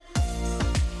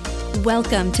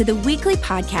Welcome to the weekly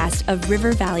podcast of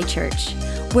River Valley Church.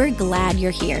 We're glad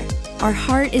you're here. Our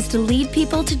heart is to lead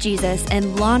people to Jesus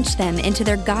and launch them into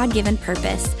their God-given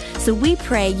purpose. So we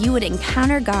pray you would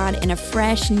encounter God in a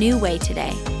fresh, new way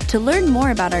today. To learn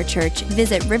more about our church,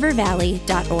 visit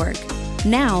rivervalley.org.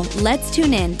 Now, let's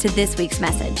tune in to this week's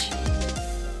message.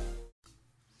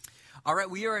 All right,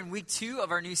 we are in week 2 of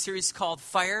our new series called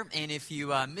Fire, and if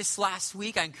you missed last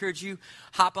week, I encourage you,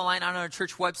 hop online on our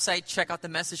church website, check out the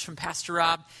message from Pastor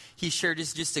Rob. He shared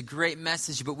just a great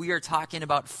message, but we are talking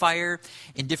about fire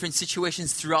in different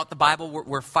situations throughout the Bible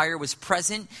where fire was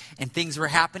present and things were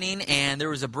happening, and there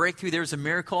was a breakthrough, there was a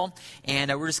miracle,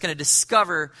 and we're just going to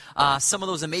discover some of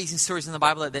those amazing stories in the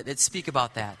Bible that speak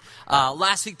about that.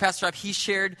 Last week, Pastor Rob, he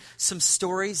shared some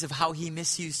stories of how he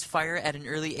misused fire at an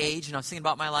early age, and I was thinking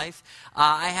about my life.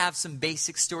 I have some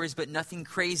basic stories, but nothing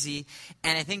crazy.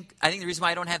 And I think the reason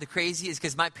why I don't have the crazy is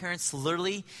because my parents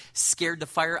literally scared the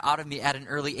fire out of me at an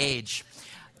early age.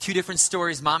 2 different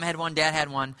stories. Mom had one, Dad had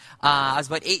one. I was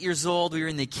about 8 years old. We were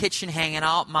in the kitchen hanging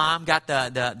out. Mom got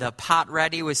the pot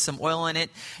ready with some oil in it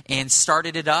and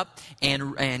started it up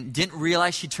and didn't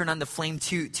realize she turned on the flame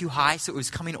too high, so it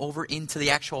was coming over into the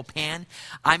actual pan.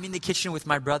 I'm in the kitchen with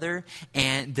my brother,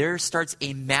 and there starts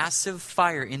a massive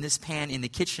fire in this pan in the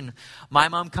kitchen. My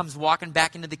mom comes walking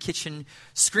back into the kitchen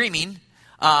screaming,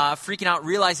 freaking out,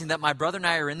 realizing that my brother and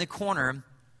I are in the corner,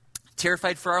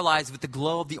 terrified for our lives with the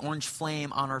glow of the orange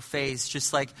flame on our face,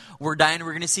 just like we're dying,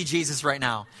 we're going to see Jesus right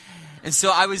now. And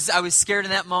so I was scared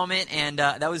in that moment, and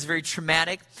that was very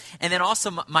traumatic. And then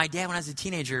also my dad, when I was a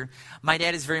teenager, my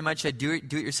dad is very much a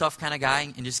do-it-yourself kind of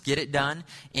guy and just get it done.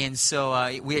 And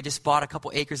so we had just bought a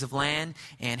couple acres of land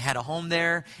and had a home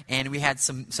there, and we had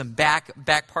some back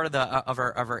part of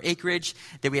our acreage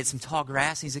that we had some tall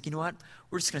grass. And he's like, you know what?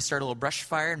 We're just going to start a little brush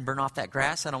fire and burn off that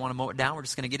grass. I don't want to mow it down. We're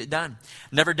just going to get it done.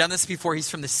 Never done this before. He's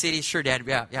from the city. Sure, Dad.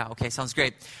 Yeah, okay, sounds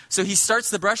great. So he starts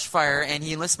the brush fire, and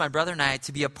he enlists my brother and I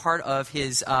to be a part of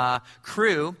his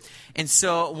crew. And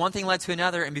so one thing led to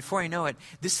another, and before I know it,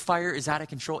 this fire is out of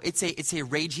control. It's a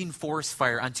raging forest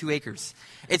fire on 2 acres.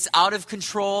 It's out of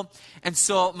control. And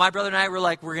so my brother and I were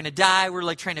like, we're going to die. We're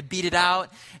like trying to beat it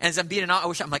out. And as I'm beating it out,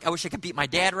 I wish I could beat my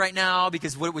dad right now,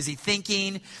 because what was he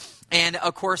thinking? And,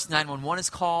 of course, 911 is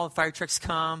called, fire trucks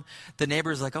come. The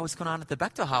neighbor's like, oh, what's going on at the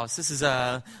Bechtel house? This is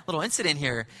a little incident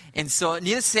here. And so,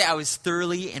 needless to say, I was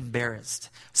thoroughly embarrassed.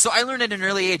 So I learned at an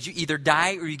early age, you either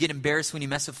die or you get embarrassed when you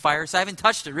mess with fire. So I haven't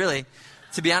touched it, really,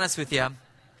 to be honest with you.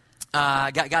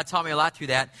 God taught me a lot through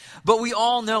that. But we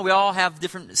all know, we all have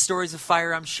different stories of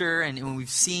fire, I'm sure, and we've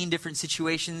seen different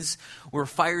situations where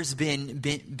fire's been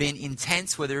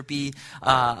intense, whether it be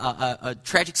a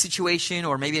tragic situation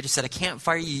or maybe just at a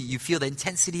campfire. You feel the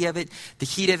intensity of it, the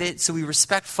heat of it. So we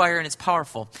respect fire, and it's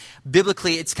powerful.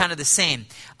 Biblically, it's kind of the same.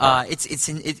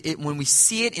 When we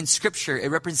see it in Scripture,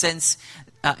 it represents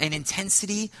an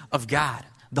intensity of God,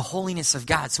 the holiness of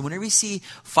God. So whenever we see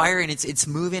fire and it's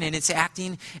moving and it's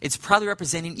acting, it's probably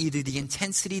representing either the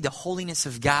intensity, the holiness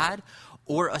of God,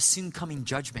 or a soon coming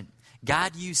judgment.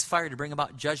 God used fire to bring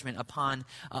about judgment upon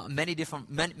many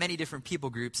different people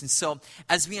groups. And so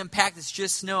as we unpack this,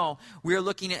 just know we're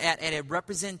looking at a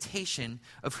representation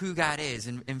of who God is.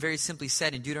 And very simply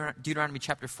said in Deuteronomy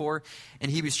chapter 4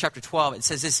 and Hebrews chapter 12, it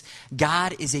says this: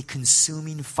 God is a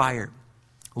consuming fire.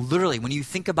 Literally, when you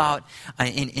think about an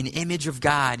image of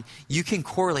God, you can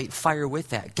correlate fire with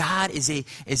that. God is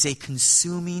a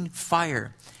consuming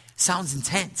fire. Sounds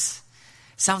intense.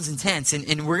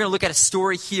 And we're going to look at a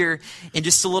story here in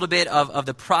just a little bit of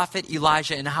the prophet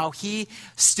Elijah and how he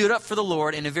stood up for the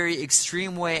Lord in a very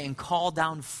extreme way and called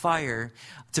down fire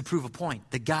to prove a point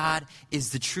that God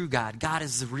is the true God. God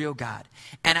is the real God.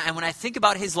 And when I think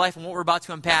about his life and what we're about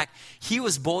to unpack, he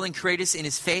was bold and courageous in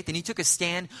his faith, and he took a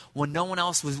stand when no one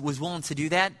else was willing to do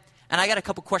that. And I got a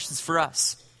couple questions for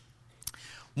us.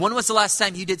 When was the last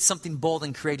time you did something bold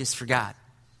and courageous for God?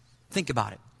 Think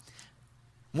about it.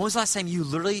 When was the last time you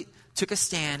literally took a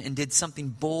stand and did something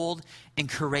bold and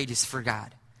courageous for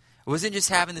God? It wasn't just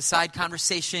having the side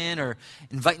conversation or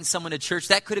inviting someone to church.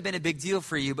 That could have been a big deal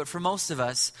for you, but for most of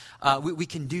us, we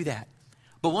can do that.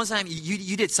 But one time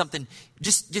you did something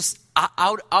just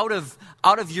out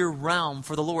of your realm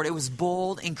for the Lord. It was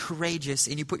bold and courageous,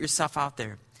 and you put yourself out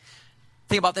there.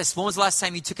 Think about this. When was the last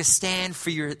time you took a stand for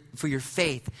your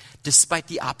faith despite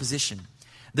the opposition?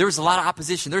 There was a lot of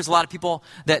opposition. There was a lot of people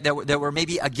that were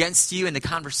maybe against you in the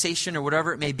conversation or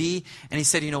whatever it may be. And he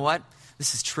said, you know what?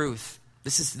 This is truth.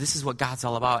 This is what God's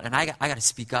all about. And I got to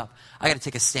speak up. I got to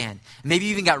take a stand. Maybe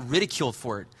you even got ridiculed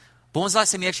for it. But when was the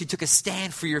last time you actually took a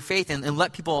stand for your faith and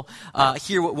let people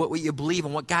hear what you believe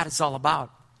and what God is all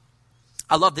about?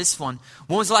 I love this one.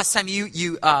 When was the last time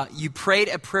you prayed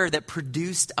a prayer that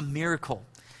produced a miracle?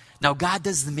 Now, God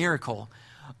does the miracle,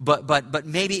 but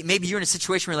maybe you're in a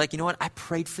situation where you're like, you know what? I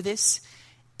prayed for this,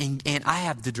 and I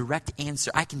have the direct answer.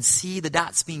 I can see the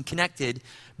dots being connected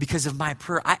because of my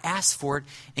prayer. I asked for it,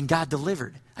 and God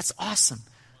delivered. That's awesome.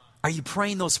 Are you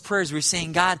praying those prayers where you're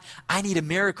saying, God, I need a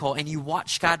miracle, and you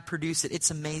watch God produce it?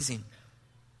 It's amazing.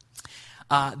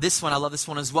 This one, I love this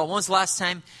one as well. When was the last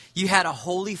time you had a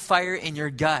holy fire in your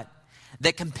gut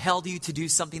that compelled you to do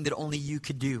something that only you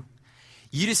could do?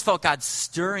 You just felt God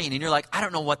stirring, and you're like, I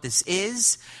don't know what this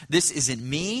is. This isn't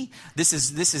me. This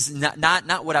is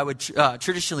not what I would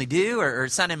traditionally do, or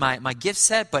it's not in my gift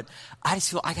set, but I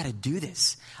just feel I got to do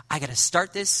this. I got to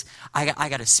start this. I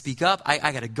got to speak up.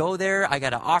 I got to go there. I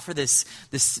got to offer this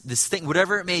thing,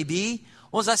 whatever it may be.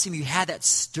 When was the last time you had that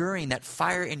stirring, that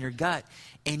fire in your gut,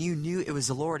 and you knew it was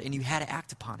the Lord, and you had to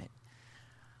act upon it?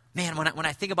 Man, when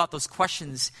I think about those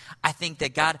questions, I think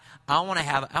that God, I want to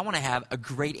have a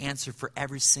great answer for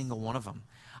every single one of them.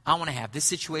 I want to have this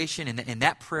situation and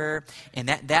that prayer and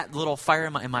that little fire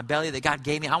in my belly that God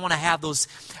gave me. I want to have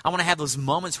those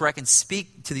moments where I can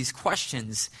speak to these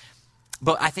questions.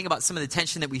 But I think about some of the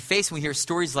tension that we face when we hear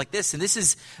stories like this. And this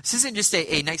isn't just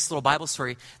a nice little Bible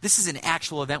story. This is an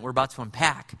actual event we're about to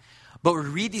unpack. But we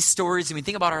read these stories and we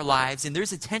think about our lives, and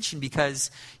there's a tension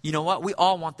because, you know what? We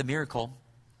all want the miracle.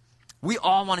 We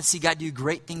all want to see God do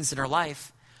great things in our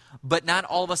life, but not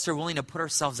all of us are willing to put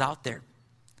ourselves out there.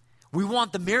 We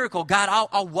want the miracle. God,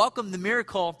 I'll welcome the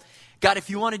miracle. God, if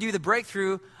you want to do the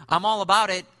breakthrough, I'm all about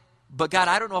it. But God,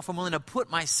 I don't know if I'm willing to put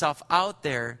myself out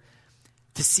there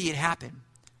to see it happen,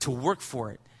 to work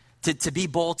for it, to be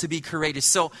bold, to be courageous.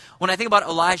 So when I think about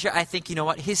Elijah, I think, you know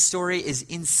what? His story is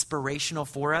inspirational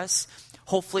for us.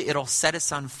 Hopefully it'll set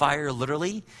us on fire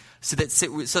literally. So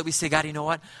that we say, God, you know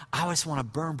what? I just want to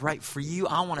burn bright for you.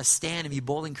 I want to stand and be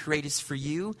bold and courageous for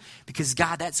you because,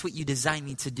 God, that's what you designed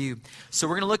me to do. So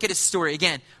we're going to look at his story.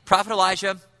 Again, Prophet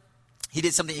Elijah, he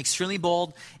did something extremely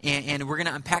bold, and we're going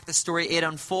to unpack the story. It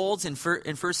unfolds in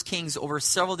 1 Kings over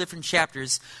several different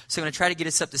chapters. So I'm going to try to get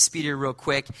us up to speed here real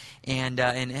quick and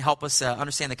help us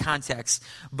understand the context.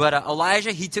 But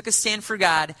Elijah, he took a stand for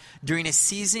God during a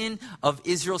season of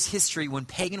Israel's history when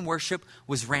pagan worship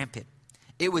was rampant.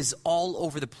 It was all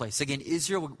over the place. Again,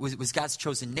 Israel was God's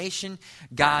chosen nation.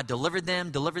 God delivered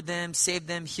them, saved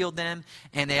them, healed them,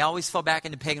 and they always fell back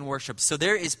into pagan worship. So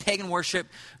there is pagan worship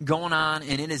going on,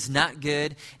 and it is not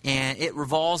good, and it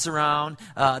revolves around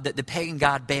the pagan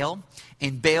god Baal.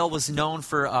 And Baal was known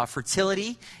for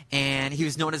fertility, and he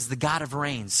was known as the god of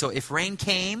rain. So if rain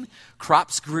came,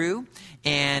 crops grew,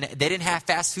 and they didn't have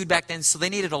fast food back then, so they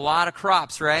needed a lot of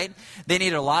crops, right? They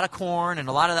needed a lot of corn and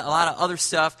a lot of other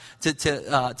stuff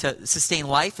to sustain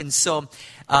life. And so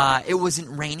it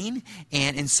wasn't raining,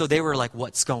 and so they were like,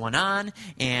 "What's going on?"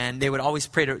 And they would always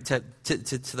pray to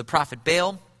the prophet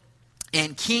Baal.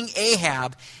 And King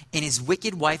Ahab and his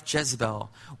wicked wife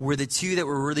Jezebel were the two that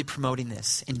were really promoting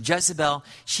this. And Jezebel,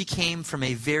 she came from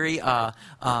a very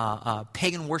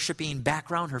pagan worshiping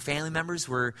background. Her family members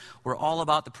were all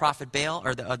about the prophet Baal,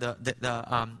 or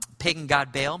the pagan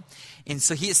god Baal. And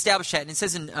so he established that. And it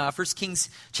says in 1 Kings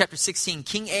chapter 16,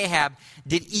 King Ahab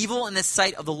did evil in the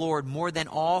sight of the Lord more than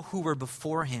all who were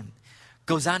before him.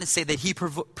 Goes on to say that he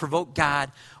provoked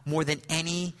God more than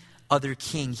any other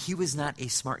king. He was not a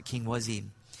smart king, was he?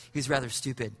 He was rather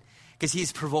stupid, because he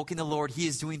is provoking the Lord. He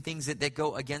is doing things that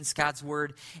go against God's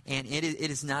word, and it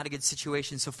is not a good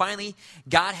situation. So finally,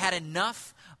 God had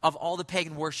enough of all the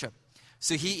pagan worship.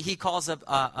 So he calls up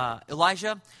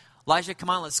Elijah. Elijah, come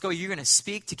on, let's go. You're going to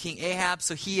speak to King Ahab.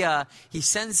 So he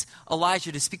sends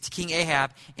Elijah to speak to King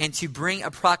Ahab and to bring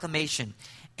a proclamation.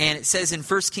 And it says in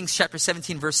 1 Kings chapter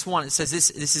 17, verse 1, it says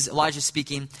this is Elijah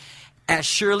speaking. As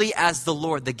surely as the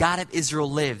Lord, the God of Israel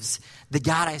lives, the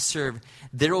God I serve,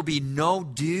 there will be no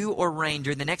dew or rain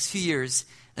during the next few years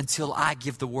until I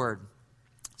give the word.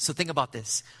 So think about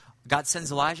this. God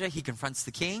sends Elijah, he confronts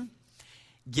the king,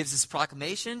 gives his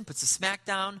proclamation, puts a smack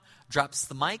down, drops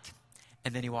the mic,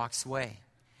 and then he walks away.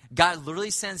 God literally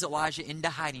sends Elijah into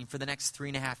hiding for the next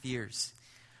 3.5 years.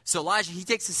 So Elijah, he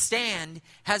takes a stand,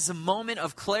 has a moment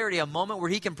of clarity, a moment where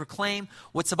he can proclaim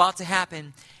what's about to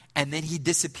happen, and then he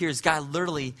disappears. God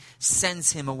literally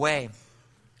sends him away.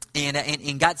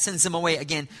 And God sends him away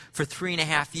again for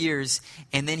 3.5 years,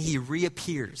 and then he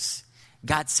reappears.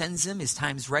 God sends him, his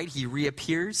time's right, he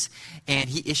reappears, and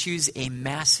he issues a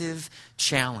massive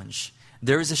challenge.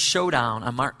 there is a showdown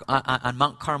on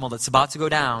Mount Carmel that's about to go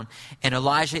down, and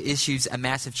Elijah issues a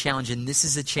massive challenge, and this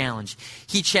is the challenge.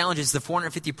 He challenges the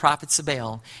 450 prophets of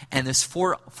Baal, and there's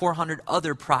 400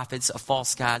 other prophets of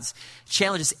false gods,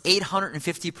 challenges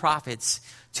 850 prophets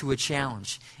to a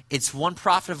challenge. It's one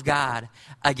prophet of God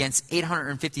against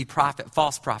 850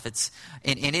 false prophets,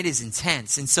 and it is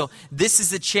intense. And so this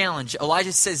is the challenge.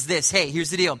 Elijah says this, hey,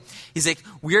 here's the deal. He's like,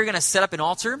 we're going to set up an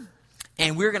altar,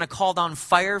 and we're going to call down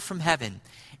fire from heaven.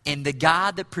 And the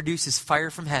God that produces fire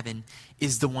from heaven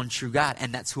is the one true God,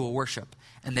 and that's who we'll worship.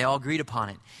 And they all agreed upon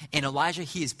it. And Elijah,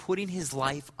 he is putting his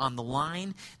life on the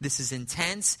line. This is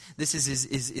intense. This is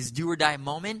his do or die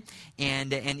moment.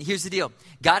 And here's the deal.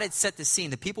 God had set the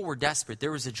scene. The people were desperate.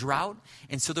 There was a drought.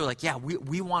 And so they're like, yeah,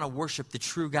 we want to worship the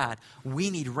true God. We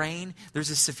need rain.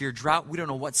 There's a severe drought. We don't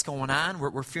know what's going on.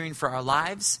 We're fearing for our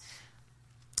lives.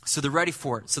 So they're ready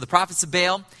for it. So the prophets of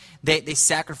Baal, they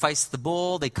sacrifice the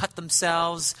bull. They cut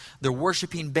themselves. They're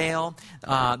worshiping Baal.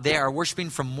 They are worshiping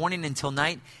from morning until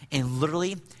night. And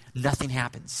literally, nothing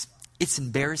happens. It's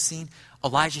embarrassing.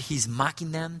 Elijah, he's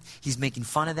mocking them. He's making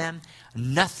fun of them.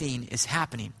 Nothing is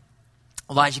happening.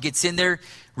 Elijah gets in there,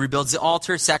 rebuilds the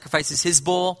altar, sacrifices his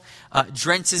bull,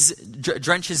 drenches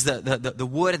the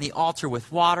wood and the altar with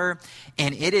water,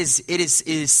 and it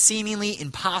is seemingly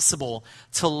impossible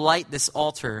to light this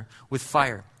altar with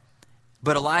fire.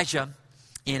 But Elijah,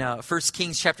 in 1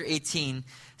 Kings chapter 18,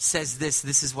 says this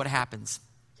is what happens.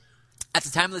 At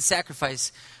the time of the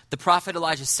sacrifice, the prophet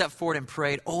Elijah stepped forward and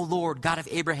prayed, "O Lord, God of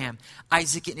Abraham,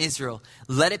 Isaac, and Israel,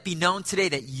 let it be known today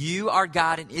that you are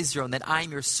God in Israel, and that I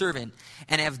am your servant,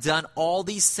 and have done all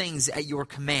these things at your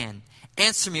command.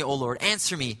 Answer me, O Lord,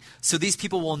 answer me, so these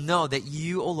people will know that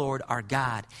you, O Lord, are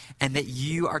God, and that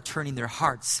you are turning their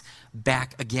hearts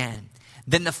back again."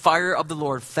 Then the fire of the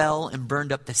Lord fell and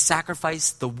burned up the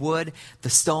sacrifice, the wood, the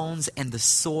stones, and the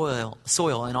soil,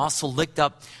 and also licked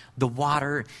up the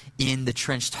water in the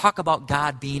trench. Talk about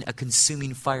God being a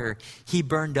consuming fire. He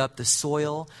burned up the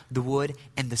soil, the wood,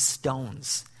 and the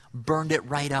stones. Burned it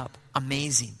right up.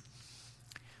 Amazing.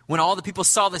 When all the people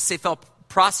saw this, they fell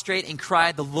prostrate and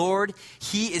cried, "The Lord,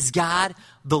 He is God.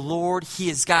 The Lord, He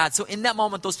is God." So in that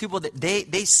moment, those people,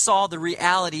 they saw the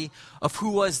reality of who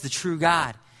was the true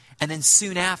God. And then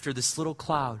soon after, this little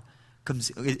cloud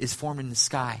is formed in the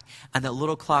sky. And that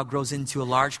little cloud grows into a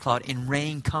large cloud, and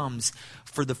rain comes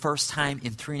for the first time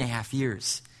in 3.5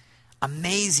 years.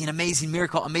 Amazing, amazing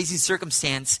miracle, amazing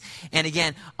circumstance. And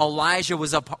again, Elijah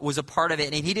was a part of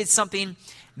it. And he did something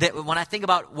that, when I think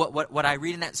about what I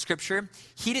read in that scripture,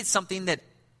 he did something that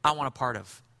I want a part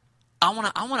of. I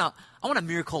want a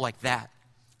miracle like that.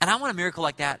 And I want a miracle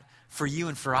like that for you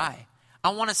and for I. I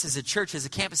want us as a church, as a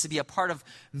campus, to be a part of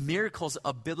miracles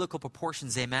of biblical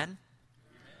proportions. Amen?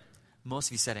 Amen. Most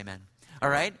of you said amen. All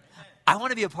right? Amen. I want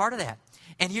to be a part of that.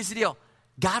 And here's the deal.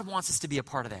 God wants us to be a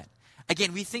part of that.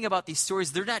 Again, we think about these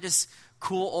stories. They're not just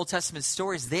cool Old Testament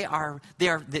stories. They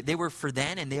were for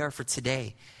then, and they are for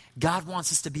today. God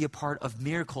wants us to be a part of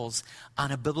miracles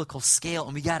on a biblical scale,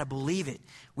 and we got to believe it.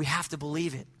 We have to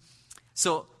believe it.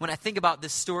 So when I think about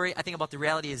this story, I think about the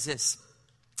reality is this.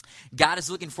 God is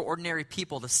looking for ordinary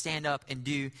people to stand up and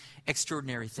do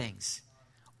extraordinary things.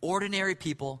 Ordinary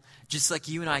people, just like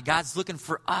you and I. God's looking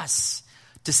for us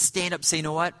to stand up and say, "You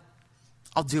know what?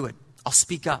 I'll do it. I'll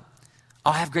speak up.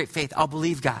 I'll have great faith. I'll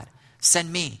believe God.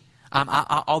 Send me.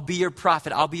 I'll be your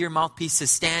prophet. I'll be your mouthpiece to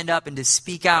stand up and to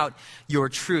speak out your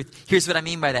truth." Here's what I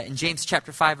mean by that. In James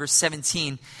chapter 5, verse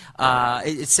 17,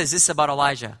 it says this about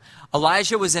Elijah.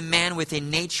 Elijah was a man with a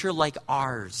nature like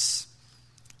ours.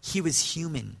 He was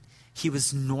human. He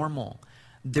was normal.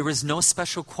 There was no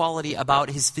special quality about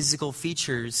his physical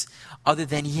features other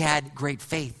than he had great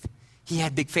faith. He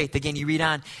had big faith. Again, you read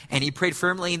on, and he prayed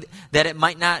firmly that it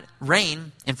might not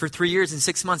rain. And for 3 years and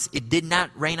 6 months, it did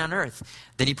not rain on earth.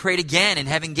 Then he prayed again, and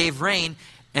heaven gave rain,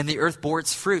 and the earth bore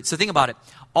its fruit. So think about it.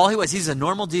 All he's a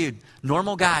normal dude,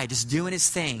 normal guy, just doing his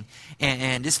thing.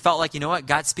 And just felt like, you know what,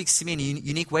 God speaks to me in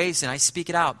unique ways, and I speak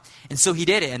it out. And so he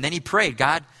did it. And then he prayed,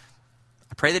 "God,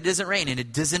 I pray that it doesn't rain," and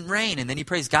it doesn't rain. And then he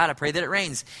prays, "God, I pray that it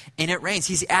rains," and it rains.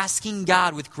 He's asking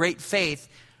God with great faith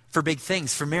for big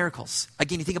things, for miracles.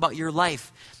 Again, you think about your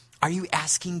life. Are you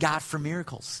asking God for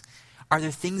miracles? Are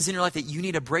there things in your life that you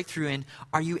need a breakthrough in?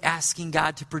 Are you asking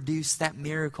God to produce that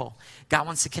miracle? God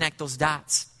wants to connect those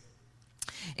dots.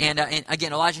 And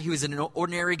again, Elijah, he was an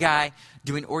ordinary guy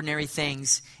doing ordinary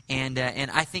things. And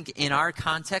I think in our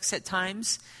context at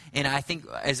times, and I think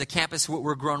as a campus,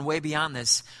 we're growing way beyond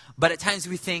this. But at times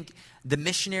we think the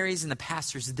missionaries and the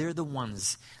pastors, they're the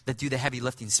ones that do the heavy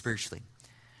lifting spiritually.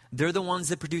 They're the ones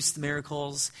that produce the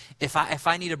miracles. If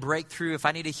I need a breakthrough, if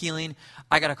I need a healing,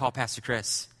 I got to call Pastor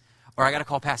Chris. Or I got to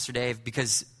call Pastor Dave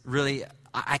because really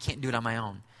I can't do it on my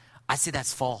own. I say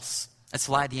that's false. That's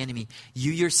a lie of the enemy.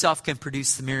 You yourself can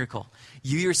produce the miracle.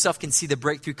 You yourself can see the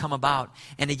breakthrough come about.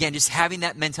 And again, just having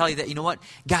that mentality that, you know what,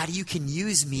 God, you can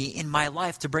use me in my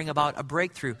life to bring about a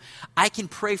breakthrough. I can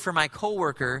pray for my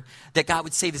coworker that God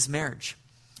would save his marriage.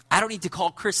 I don't need to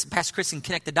call Pastor Chris and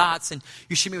connect the dots and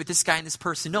you should meet with this guy and this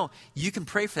person. No, you can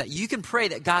pray for that. You can pray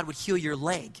that God would heal your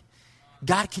leg.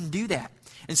 God can do that.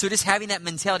 And so just having that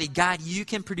mentality, God, you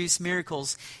can produce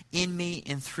miracles in me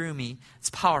and through me. It's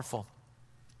powerful.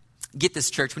 Get this,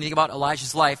 church. When you think about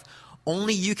Elijah's life,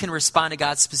 only you can respond to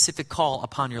God's specific call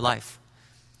upon your life.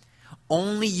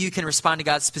 Only you can respond to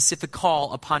God's specific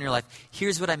call upon your life.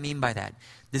 Here's what I mean by that.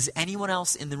 Does anyone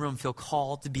else in the room feel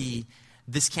called to be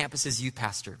this campus's youth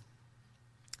pastor?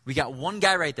 We got one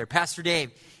guy right there, Pastor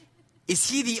Dave. Is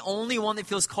he the only one that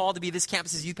feels called to be this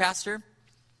campus's youth pastor?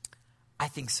 I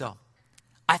think so.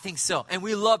 I think so. And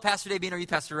we love Pastor Dave being our youth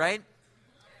pastor, right?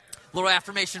 A little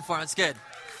affirmation for him. It's good.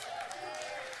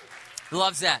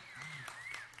 Loves that.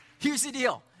 Here's the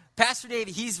deal. Pastor Dave,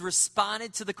 he's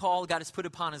responded to the call God has put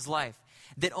upon his life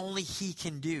that only he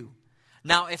can do.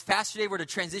 Now, if Pastor Dave were to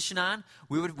transition on,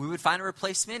 we would find a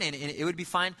replacement and it would be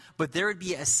fine. But there would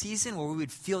be a season where we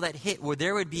would feel that hit, where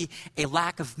there would be a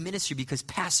lack of ministry because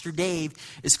Pastor Dave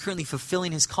is currently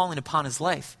fulfilling his calling upon his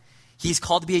life. He's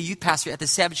called to be a youth pastor at the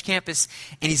Savage campus,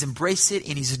 and he's embraced it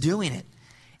and he's doing it.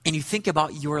 And you think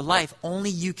about your life, only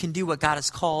you can do what God has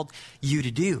called you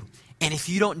to do. And if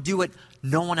you don't do it,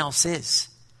 no one else is.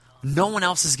 No one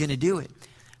else is going to do it.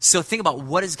 So think about,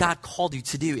 what has God called you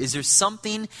to do? Is there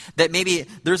something that maybe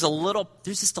there's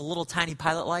just a little tiny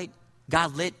pilot light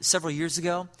God lit several years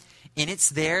ago, and it's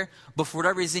there, but for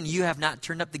whatever reason you have not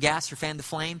turned up the gas or fanned the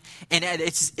flame, and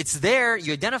it's there,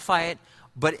 you identify it,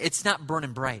 but it's not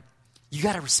burning bright. You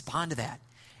got to respond to that.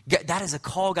 That is a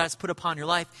call God has put upon your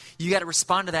life. You got to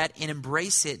respond to that and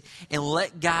embrace it and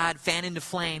let God fan into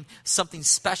flame something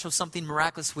special, something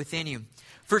miraculous within you.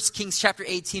 1 Kings chapter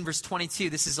 18, verse 22,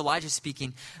 this is Elijah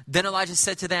speaking. Then Elijah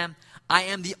said to them, I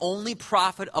am the only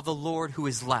prophet of the Lord who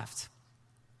is left.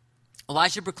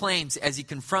 Elijah proclaims as he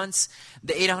confronts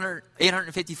the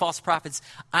 850 false prophets,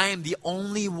 I am the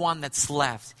only one that's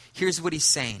left. Here's what he's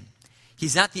saying.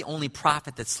 He's not the only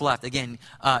prophet that's left. Again,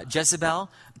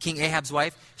 Jezebel, King Ahab's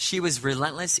wife, she was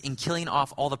relentless in killing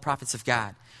off all the prophets of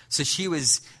God. So she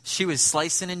was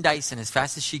slicing and dicing as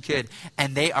fast as she could,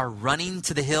 and they are running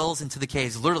to the hills and to the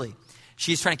caves, literally.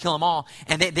 She's trying to kill them all,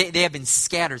 and they have been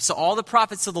scattered. So all the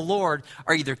prophets of the Lord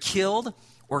are either killed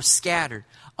or scattered.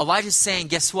 Elijah's saying,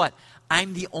 guess what?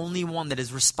 I'm the only one that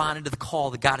has responded to the call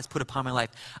that God has put upon my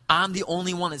life. I'm the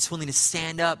only one that's willing to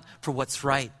stand up for what's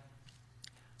right.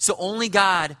 So only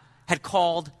God had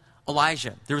called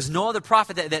Elijah. There was no other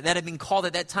prophet that had been called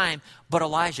at that time but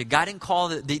Elijah. God didn't call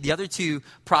the other two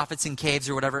prophets in caves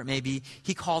or whatever it may be.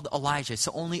 He called Elijah.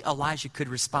 So only Elijah could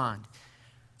respond.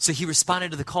 So he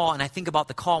responded to the call. And I think about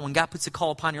the call. When God puts a call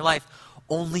upon your life,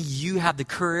 only you have the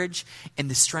courage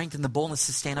and the strength and the boldness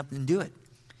to stand up and do it.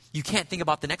 You can't think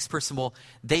about the next person, well,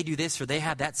 they do this or they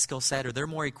have that skill set or they're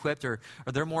more equipped or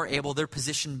they're more able, they're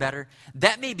positioned better.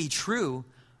 That may be true.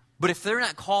 But if they're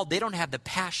not called, they don't have the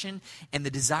passion and the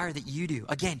desire that you do.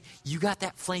 Again, you got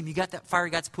that flame, you got that fire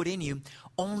God's put in you.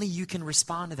 Only you can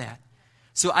respond to that.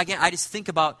 So again, I just think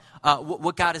about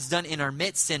what God has done in our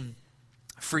midst. And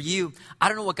for you, I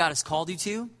don't know what God has called you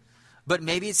to, but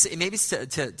maybe it's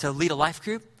to lead a life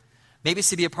group. Maybe it's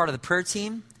to be a part of the prayer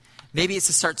team. Maybe it's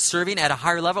to start serving at a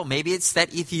higher level. Maybe it's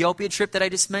that Ethiopia trip that I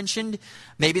just mentioned.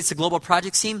 Maybe it's a global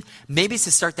projects team. Maybe it's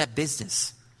to start that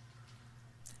business.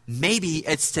 Maybe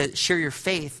it's to share your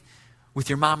faith with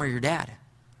your mom or your dad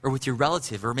or with your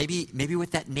relative or maybe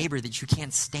with that neighbor that you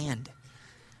can't stand.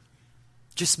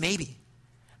 Just maybe.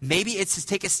 Maybe it's to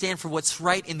take a stand for what's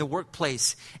right in the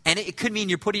workplace. And it could mean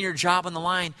you're putting your job on the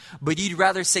line, but you'd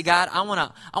rather say, God, I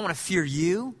want to fear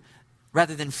you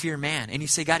rather than fear man. And you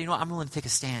say, God, you know what? I'm willing to take a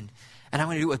stand. And I'm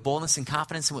going to do it with boldness and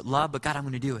confidence and with love, but God, I'm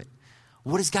going to do it.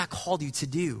 What has God called you to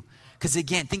do? Because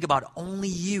again, think about it. Only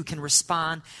you can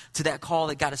respond to that call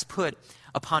that God has put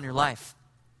upon your life.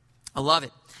 I love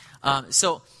it.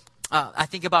 So I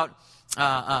think about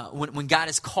when God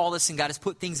has called us and God has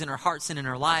put things in our hearts and in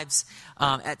our lives.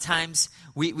 At times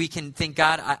we can think,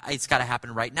 God, it's got to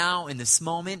happen right now in this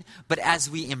moment. But as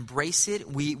we embrace it,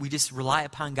 we just rely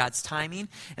upon God's timing.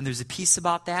 And there's a peace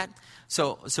about that.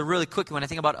 So really quickly, when I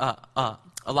think about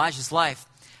Elijah's life,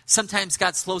 sometimes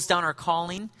God slows down our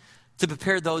calling to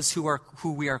prepare those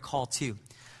who we are called to.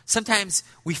 Sometimes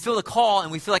we feel the call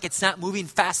and we feel like it's not moving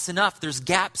fast enough. There's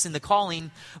gaps in the calling.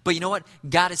 But you know what?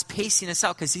 God is pacing us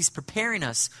out because he's preparing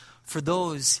us for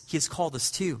those he has called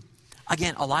us to.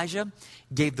 Again, Elijah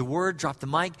gave the word, dropped the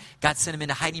mic. God sent him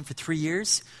into hiding for 3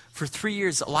 years. For 3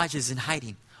 years, Elijah is in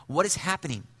hiding. What is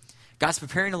happening? God's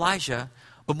preparing Elijah,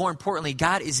 but more importantly,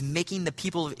 God is making the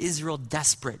people of Israel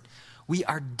desperate. We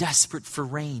are desperate for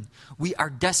rain. We are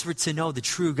desperate to know the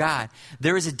true God.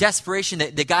 There is a desperation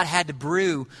that God had to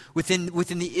brew within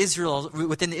the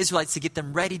Israelites to get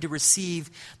them ready to receive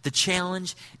the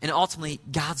challenge and ultimately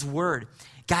God's word.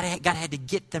 God had to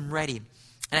get them ready.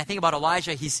 And I think about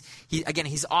Elijah. He's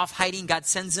off hiding. God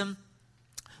sends him.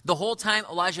 The whole time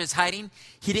Elijah is hiding,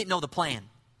 he didn't know the plan.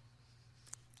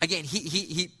 Again,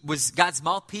 he was God's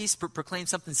mouthpiece, proclaimed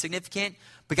something significant,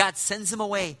 but God sends him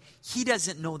away. He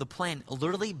doesn't know the plan.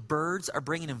 Literally, birds are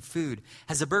bringing him food.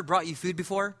 Has a bird brought you food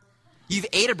before? You've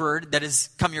ate a bird that has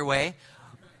come your way.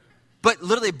 But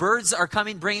literally, birds are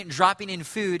coming, dropping in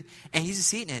food, and he's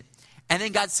just eating it. And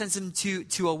then God sends him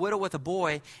to a widow with a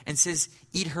boy and says,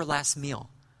 eat her last meal.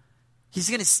 He's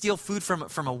going to steal food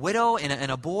from a widow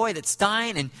and a boy that's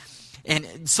dying.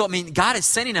 And so, God is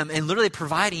sending him and literally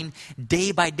providing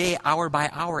day by day, hour by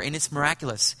hour, and it's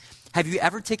miraculous. Have you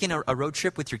ever taken a road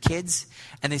trip with your kids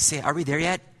and they say, are we there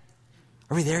yet?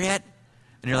 Are we there yet?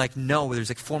 And you're like, no, there's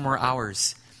like 4 more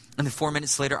hours. And then 4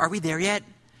 minutes later, are we there yet?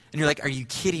 And you're like, are you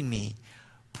kidding me?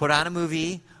 Put on a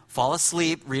movie, fall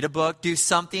asleep, read a book, do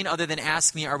something other than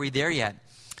ask me, are we there yet?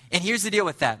 And here's the deal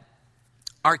with that.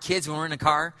 Our kids, when we're in a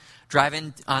car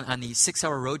driving on the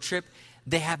 6-hour road trip,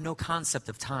 they have no concept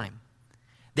of time.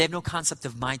 They have no concept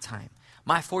of my time.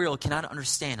 My 4-year-old cannot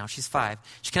understand, now she's 5,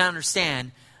 she cannot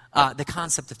understand the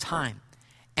concept of time.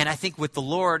 And I think with the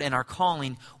Lord and our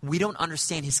calling, we don't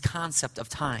understand his concept of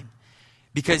time.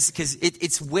 Because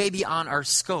it's way beyond our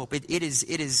scope. It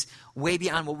is way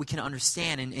beyond what we can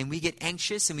understand. And we get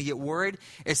anxious and we get worried.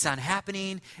 It's not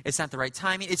happening. It's not the right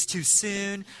timing. It's too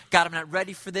soon. God, I'm not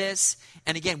ready for this.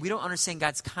 And again, we don't understand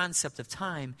God's concept of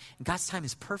time. And God's time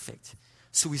is perfect.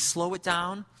 So we slow it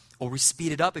down or we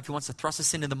speed it up if he wants to thrust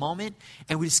us into the moment.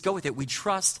 And we just go with it. We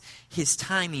trust his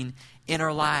timing in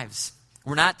our lives.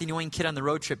 We're not the annoying kid on the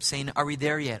road trip saying, are we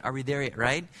there yet? Are we there yet?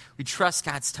 Right? We trust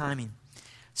God's timing.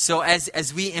 So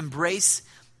as we embrace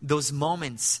those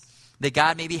moments that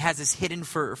God maybe has us hidden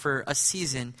for a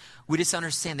season, we just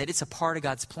understand that it's a part of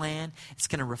God's plan. It's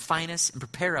going to refine us and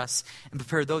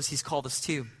prepare those he's called us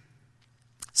to.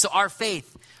 So our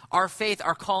faith, our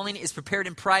calling is prepared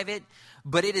in private,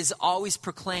 but it is always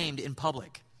proclaimed in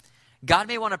public. God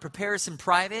may want to prepare us in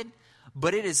private,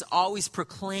 but it is always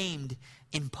proclaimed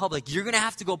in public. You're going to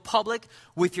have to go public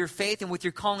with your faith and with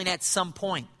your calling at some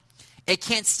point. It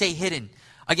can't stay hidden.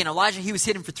 Again, Elijah, he was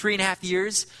hidden for 3.5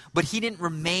 years, but he didn't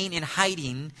remain in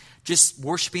hiding, just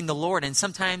worshiping the Lord. And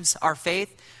sometimes our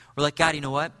faith, we're like, God, you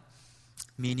know what?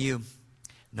 Me and you,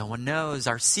 no one knows.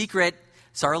 Our secret,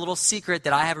 it's our little secret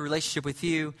that I have a relationship with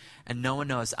you, and no one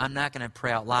knows. I'm not going to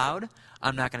pray out loud.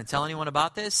 I'm not going to tell anyone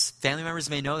about this. Family members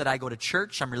may know that I go to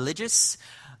church. I'm religious.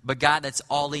 But God, that's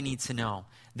all they need to know.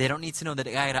 They don't need to know that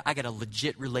I got a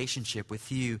legit relationship with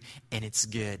you, and it's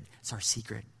good. It's our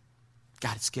secret.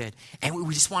 God, it's good. And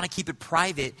we just want to keep it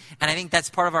private. And I think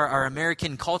that's part of our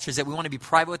American culture is that we want to be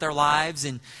private with our lives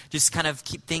and just kind of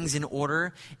keep things in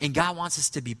order. And God wants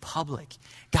us to be public.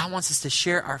 God wants us to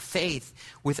share our faith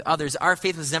with others. Our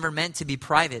faith was never meant to be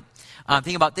private.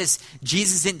 Think about this.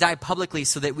 Jesus didn't die publicly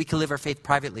so that we could live our faith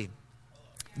privately.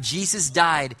 Jesus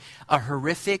died a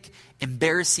horrific,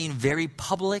 embarrassing, very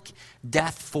public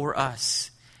death for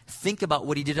us. Think about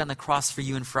what he did on the cross for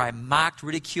you and for I. Mocked,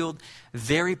 ridiculed,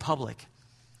 very public.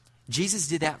 Jesus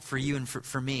did that for you and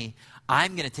for me.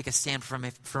 I'm going to take a stand for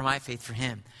my faith for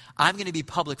him. I'm going to be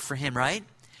public for him, right?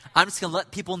 I'm just going to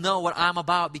let people know what I'm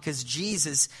about because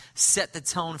Jesus set the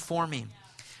tone for me.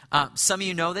 Some of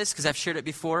you know this because I've shared it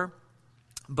before.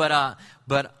 But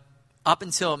up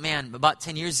until, about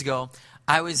 10 years ago,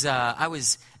 I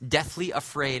was deathly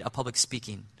afraid of public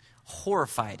speaking.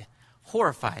 Horrified.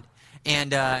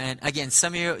 And again,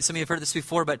 some of you have heard this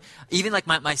before, but even like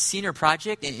my senior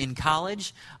project in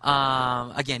college,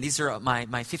 again, these are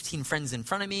my 15 friends in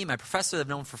front of me, my professor that I've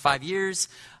known for 5 years.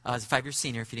 I was a 5-year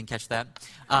senior, if you didn't catch that.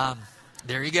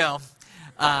 There you go.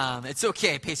 It's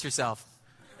okay. Pace yourself.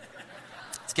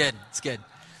 It's good.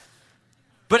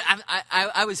 But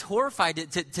I was horrified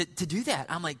to do that.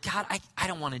 I'm like, God, I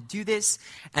don't want to do this.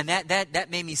 And that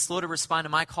made me slow to respond to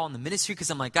my call in the ministry because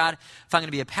I'm like, God, if I'm going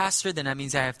to be a pastor, then that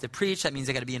means I have to preach. That means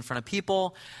I got to be in front of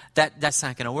people. That's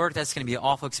not going to work. That's going to be an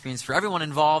awful experience for everyone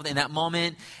involved in that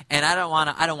moment. And I don't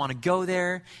want to go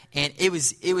there. And it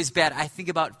was bad. I think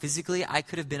about physically, I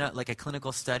could have been like a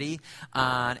clinical study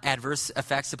on adverse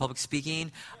effects of public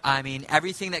speaking. I mean,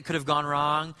 everything that could have gone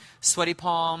wrong, sweaty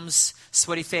palms,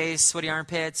 sweaty face, sweaty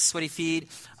armpit. armpits, sweaty feet,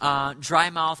 dry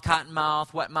mouth, cotton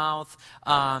mouth, wet mouth.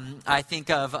 I think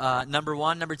of number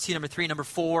 1, number 2, number 3, number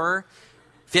 4.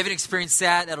 If you haven't experienced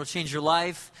that, that'll change your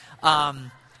life.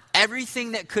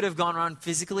 Everything that could have gone wrong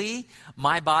physically,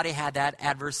 my body had that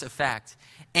adverse effect.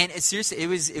 And seriously, it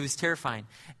was terrifying.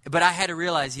 But I had to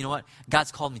realize, you know what?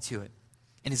 God's called me to it.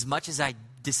 And as much as I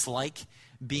dislike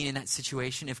being in that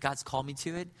situation, if God's called me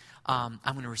to it, I'm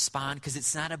going to respond, because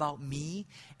it's not about me,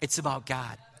 it's about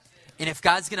God. And if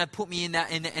God's going to put me in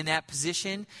that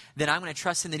position, then I'm going to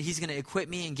trust him that he's going to equip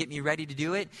me and get me ready to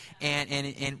do it.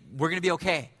 And we're going to be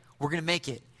okay. We're going to make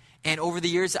it. And over the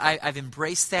years, I've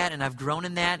embraced that, and I've grown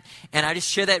in that. And I just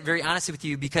share that very honestly with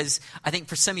you, because I think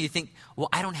for some of you think, well,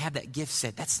 I don't have that gift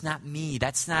set. That's not me.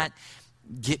 That's not,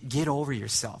 get over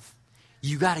yourself.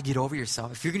 You got to get over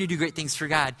yourself. If you're going to do great things for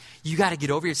God, you got to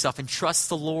get over yourself and trust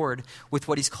the Lord with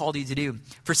what he's called you to do.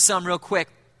 For some, real quick,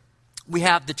 we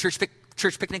have the church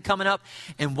picnic coming up,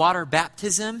 and water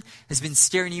baptism has been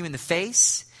staring you in the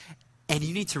face, and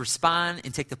you need to respond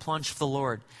and take the plunge for the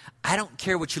Lord. I don't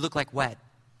care what you look like wet.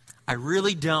 I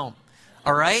really don't.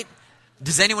 All right?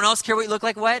 Does anyone else care what you look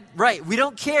like wet? Right. We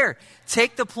don't care.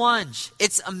 Take the plunge.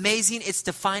 It's amazing. It's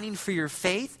defining for your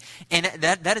faith. And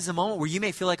that is a moment where you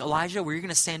may feel like Elijah, where you're going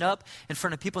to stand up in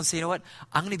front of people and say, you know what?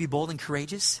 I'm going to be bold and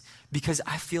courageous because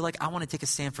I feel like I want to take a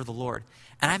stand for the Lord.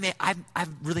 And I've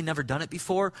really never done it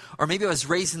before. Or maybe I was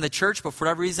raised in the church, but for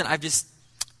whatever reason,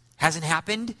 hasn't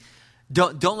happened.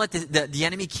 Don't let the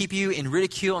enemy keep you in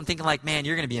ridicule and thinking like, man,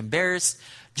 you're going to be embarrassed.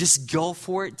 Just go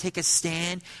for it. Take a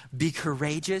stand. Be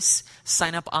courageous.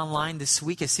 Sign up online this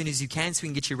week as soon as you can so we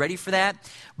can get you ready for that.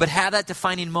 But have that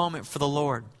defining moment for the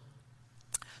Lord.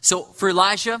 So for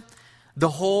Elijah, the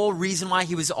whole reason why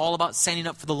he was all about standing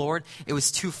up for the Lord, it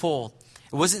was twofold.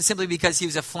 It wasn't simply because he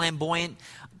was a flamboyant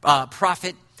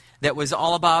prophet that was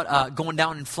all about going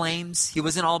down in flames. He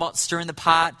wasn't all about stirring the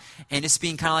pot and just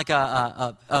being kind of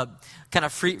like a kind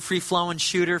of free-flowing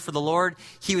shooter for the Lord.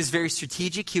 He was very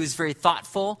strategic. He was very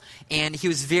thoughtful. And he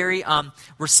was very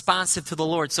responsive to the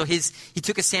Lord. So he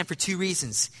took a stand for two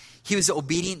reasons. He was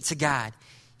obedient to God.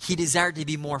 He desired to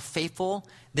be more faithful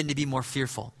than to be more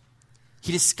fearful.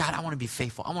 God, I want to be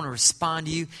faithful. I want to respond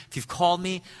to you. If you've called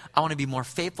me, I want to be more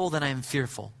faithful than I am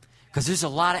fearful. Because there's a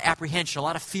lot of apprehension, a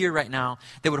lot of fear right now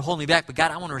that would hold me back. But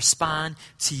God, I want to respond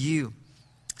to you.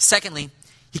 Secondly,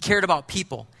 he cared about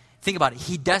people. Think about it.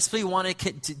 He desperately wanted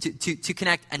to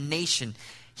connect a nation.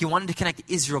 He wanted to connect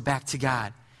Israel back to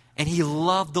God. And he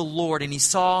loved the Lord. And he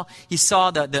saw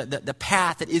the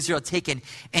path that Israel had taken.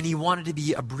 And he wanted to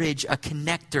be a bridge, a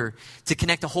connector, to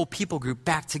connect the whole people group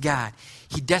back to God.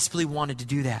 He desperately wanted to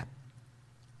do that.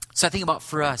 So I think about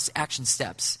for us, action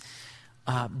steps.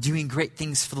 Doing great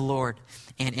things for the Lord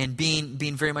and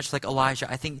being very much like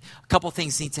Elijah. I think a couple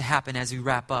things need to happen as we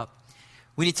wrap up.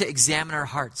 We need to examine our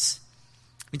hearts.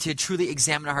 We need to truly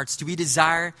examine our hearts. Do we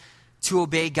desire to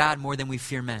obey God more than we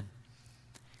fear men?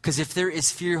 Because if there is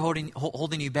fear holding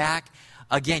you back,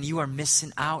 again, you are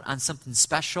missing out on something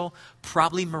special,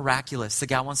 probably miraculous, that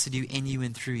God wants to do in you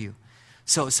and through you.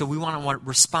 So we want to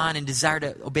respond and desire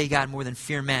to obey God more than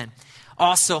fear men.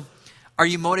 Also, are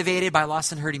you motivated by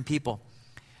lost and hurting people?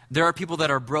 There are people that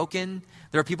are broken.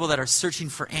 There are people that are searching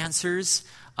for answers.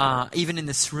 Even in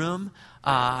this room,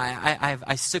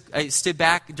 I stood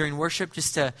back during worship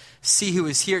just to see who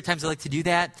was here. At times I like to do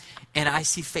that. And I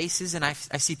see faces and I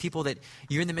see people that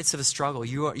you're in the midst of a struggle.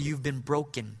 You've been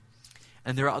broken.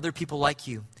 And there are other people like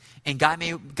you. And God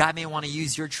may want to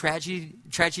use your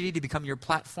tragedy to become your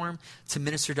platform to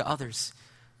minister to others.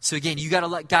 So again, you got to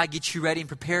let God get you ready and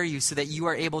prepare you so that you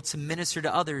are able to minister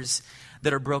to others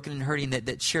that are broken and hurting,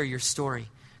 that share your story.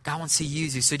 God wants to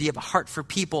use you. So do you have a heart for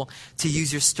people to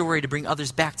use your story to bring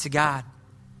others back to God?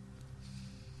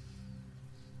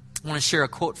 I want to share a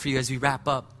quote for you as we wrap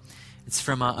up. It's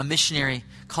from a missionary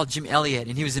called Jim Elliot,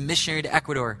 and he was a missionary to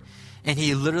Ecuador, and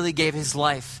he literally gave his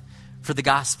life for the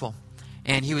gospel.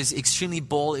 And he was extremely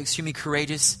bold, extremely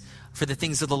courageous for the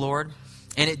things of the Lord,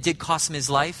 and it did cost him his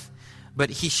life. But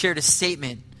he shared a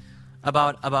statement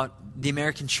about the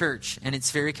American church, and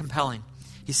it's very compelling.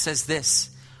 He says this: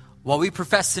 while we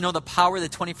profess to know the power the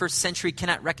 21st century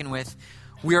cannot reckon with,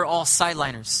 we are all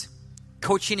sideliners,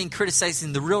 coaching and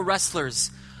criticizing the real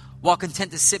wrestlers while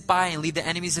content to sit by and leave the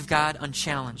enemies of God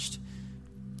unchallenged.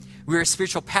 We are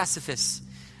spiritual pacifists,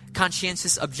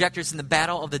 conscientious objectors in the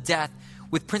battle of the death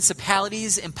with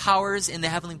principalities and powers in the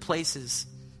heavenly places.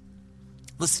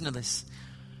 Listen to this.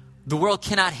 The world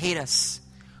cannot hate us.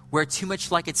 We're too much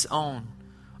like its own.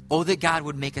 Oh, that God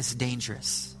would make us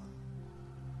dangerous.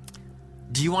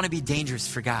 Do you want to be dangerous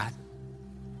for God?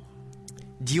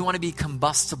 Do you want to be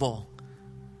combustible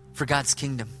for God's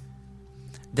kingdom?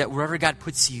 that wherever God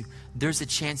puts you, there's a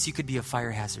chance you could be a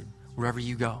fire hazard wherever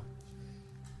you go.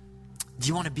 Do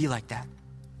you want to be like that?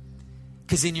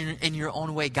 Because in your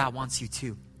own way, God wants you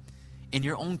to. In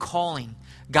your own calling,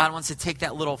 God wants to take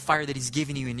that little fire that he's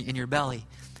given you in your belly.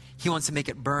 He wants to make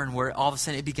it burn where all of a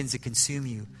sudden it begins to consume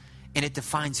you. And it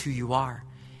defines who you are.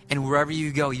 And wherever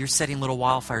you go, you're setting little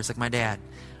wildfires like my dad.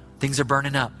 Things are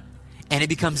burning up. And it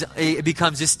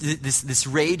becomes just this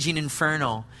raging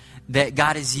inferno that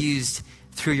God has used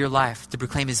through your life to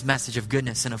proclaim his message of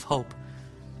goodness and of hope.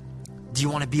 Do you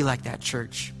want to be like that,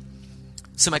 church?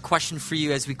 So my question for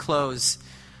you as we close,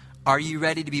 are you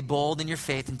ready to be bold in your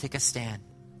faith and take a stand?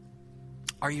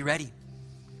 Are you ready?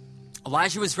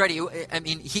 Elijah was ready. I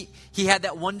mean, he had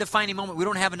that one defining moment. We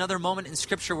don't have another moment in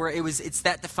Scripture where it's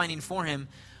that defining for him.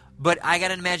 But I got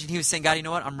to imagine he was saying, God, you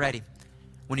know what? I'm ready.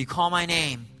 When you call my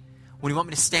name, when you want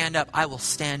me to stand up, I will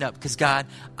stand up. Because God,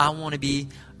 I want to be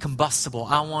combustible.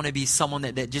 I want to be someone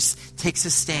that just takes a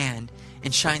stand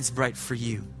and shines bright for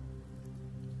you.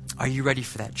 Are you ready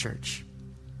for that, church?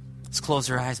 Let's close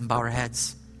our eyes and bow our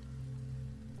heads.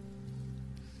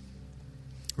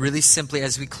 Really simply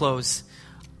as we close,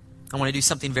 I want to do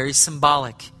something very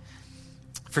symbolic.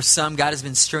 For some, God has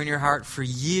been stirring your heart for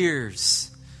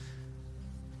years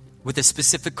with a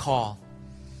specific call,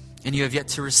 and you have yet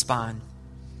to respond.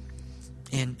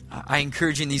 And I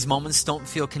encourage you in these moments, don't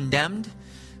feel condemned.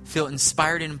 Feel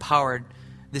inspired and empowered.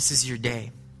 This is your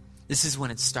day. This is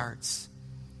when it starts.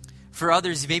 For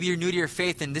others, maybe you're new to your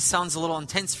faith, and this sounds a little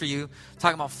intense for you,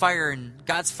 talking about fire and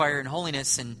God's fire and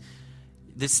holiness, and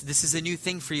this is a new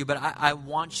thing for you, but I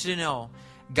want you to know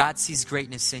God sees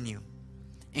greatness in you,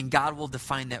 and God will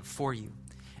define that for you.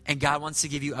 And God wants to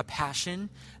give you a passion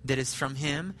that is from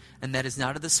him and that is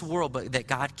not of this world, but that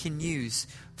God can use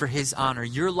for his honor.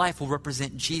 Your life will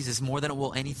represent Jesus more than it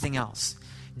will anything else.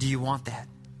 Do you want that?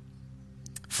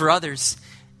 For others,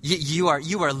 you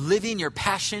are living your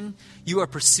passion. You are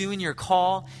pursuing your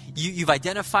call. You've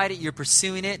identified it. You're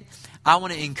pursuing it. I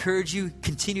want to encourage you,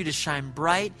 continue to shine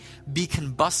bright, be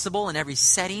combustible in every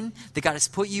setting that God has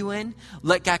put you in.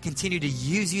 Let God continue to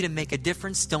use you to make a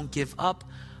difference. Don't give up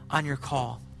on your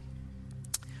call.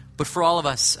 But for all of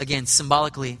us, again,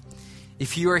 symbolically,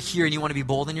 if you are here and you want to be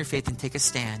bold in your faith and take a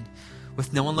stand,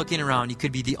 with no one looking around, you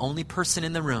could be the only person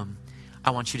in the room,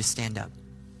 I want you to stand up.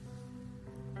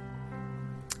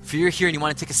 If you're here and you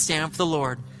want to take a stand for the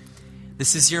Lord,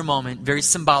 this is your moment, very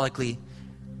symbolically.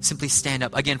 Simply stand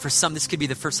up. Again, for some, this could be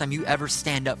the first time you ever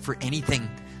stand up for anything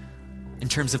in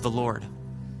terms of the Lord.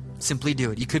 Simply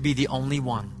do it. You could be the only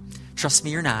one. Trust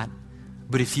me, you're not.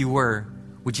 But if you were,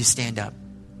 would you stand up?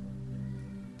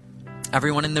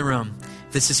 Everyone in the room,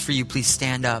 if this is for you, please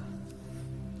stand up.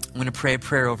 I'm going to pray a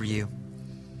prayer over you.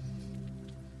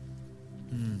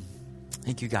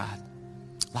 Thank you, God.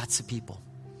 Lots of people.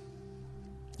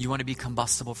 You want to be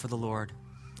combustible for the Lord.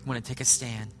 You want to take a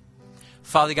stand.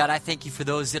 Father God, I thank you for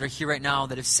those that are here right now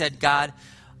that have said, God,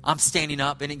 I'm standing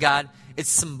up. And God, it's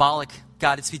symbolic.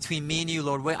 God, it's between me and you,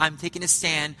 Lord. I'm taking a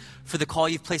stand for the call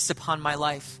you've placed upon my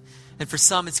life. And for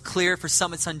some, it's clear. For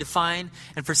some, it's undefined.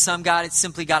 And for some, God, it's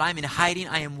simply, God, I'm in hiding.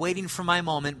 I am waiting for my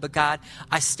moment. But God,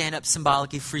 I stand up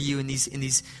symbolically for you in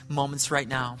these moments right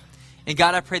now. And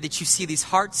God, I pray that you see these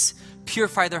hearts,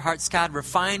 purify their hearts, God.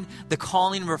 Refine the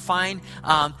calling, refine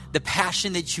the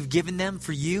passion that you've given them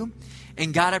for you.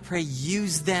 And God, I pray,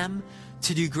 use them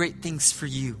to do great things for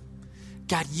you.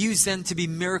 God, use them to be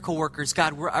miracle workers,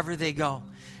 God, wherever they go.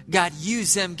 God,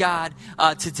 use them, God,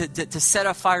 to set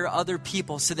afire other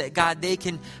people so that, God, they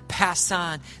can pass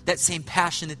on that same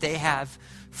passion that they have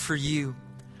for you.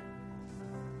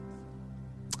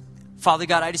 Father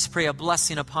God, I just pray a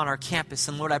blessing upon our campus.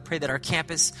 And Lord, I pray that our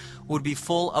campus would be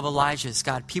full of Elijahs,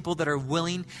 God, people that are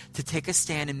willing to take a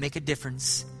stand and make a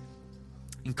difference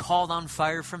and call down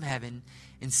fire from heaven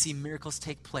and see miracles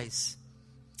take place.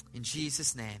 In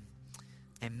Jesus' name,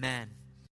 amen.